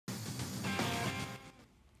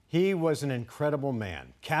He was an incredible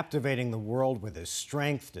man, captivating the world with his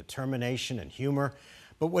strength, determination, and humor.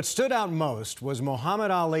 But what stood out most was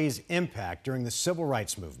Muhammad Ali's impact during the civil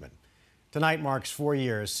rights movement. Tonight marks 4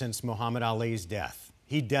 years since Muhammad Ali's death.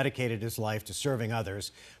 He dedicated his life to serving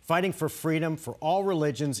others, fighting for freedom for all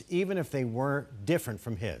religions, even if they were different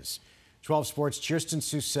from his. 12 Sports' Kirsten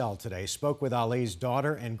Susell today spoke with Ali's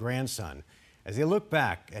daughter and grandson as they look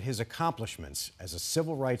back at his accomplishments as a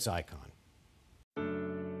civil rights icon.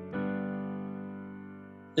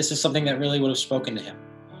 This is something that really would have spoken to him.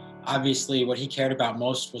 Obviously, what he cared about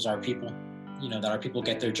most was our people. That our people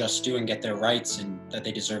get their just due and get their rights and that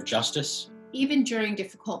they deserve justice. Even during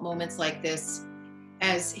difficult moments like this,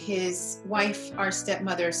 as his wife, our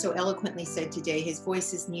stepmother, so eloquently said today, his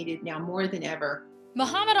voice is needed now more than ever.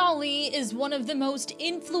 Muhammad Ali is one of the most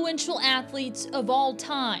influential athletes of all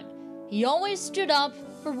time. He always stood up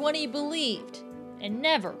for what he believed and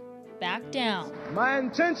never backed down. My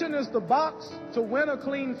intention is to box to win a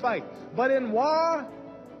clean fight. But in war,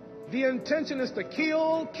 the intention is to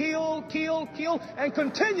kill, kill, kill, kill, and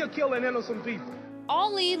continue killing innocent people.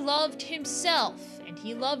 Ali loved himself and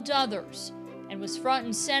he loved others and was front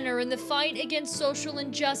and center in the fight against social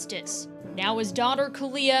injustice. Now his daughter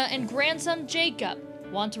Khaliah and grandson Jacob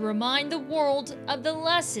want to remind the world of the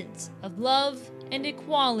lessons of love and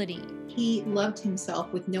equality. He loved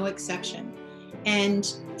himself with no exception.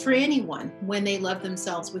 And for anyone, when they love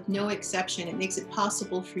themselves with no exception, it makes it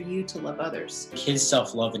possible for you to love others. His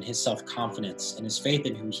self-love and his self-confidence and his faith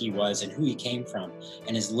in who he was and who he came from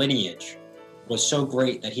and his lineage was so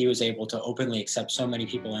great that he was able to openly accept so many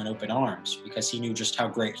people in open arms because he knew just how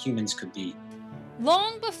great humans could be.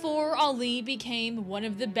 Long before Ali became one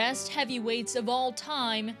of the best heavyweights of all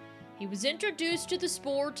time, he was introduced to the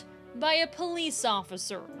sport by a police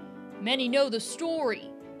officer. Many know the story,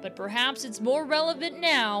 but perhaps it's more relevant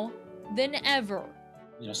now than ever.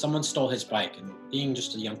 Someone stole his bike, and being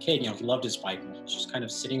just a young kid, he loved his bike, and he was just kind of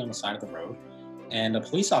sitting on the side of the road, and a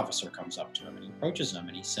police officer comes up to him, and he approaches him,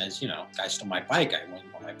 and he says, guy stole my bike, I want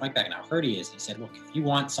my bike back, and how hurt he is. And he said, look, if you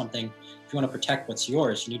want something, if you want to protect what's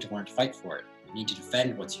yours, you need to learn to fight for it. You need to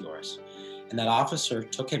defend what's yours. And that officer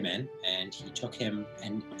took him in, and he took him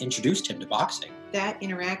and introduced him to boxing. That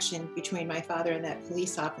interaction between my father and that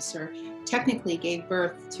police officer technically gave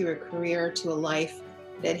birth to a career, to a life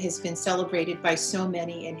that has been celebrated by so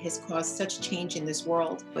many and has caused such change in this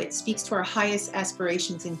world. It speaks to our highest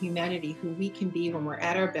aspirations in humanity, who we can be when we're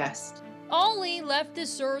at our best. Ali left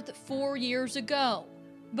this earth 4 years ago,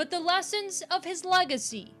 but the lessons of his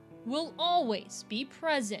legacy will always be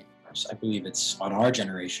present. I believe it's on our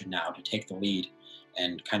generation now to take the lead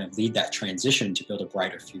and kind of lead that transition to build a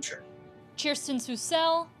brighter future. Kirsten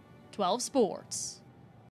Susell, 12 Sports.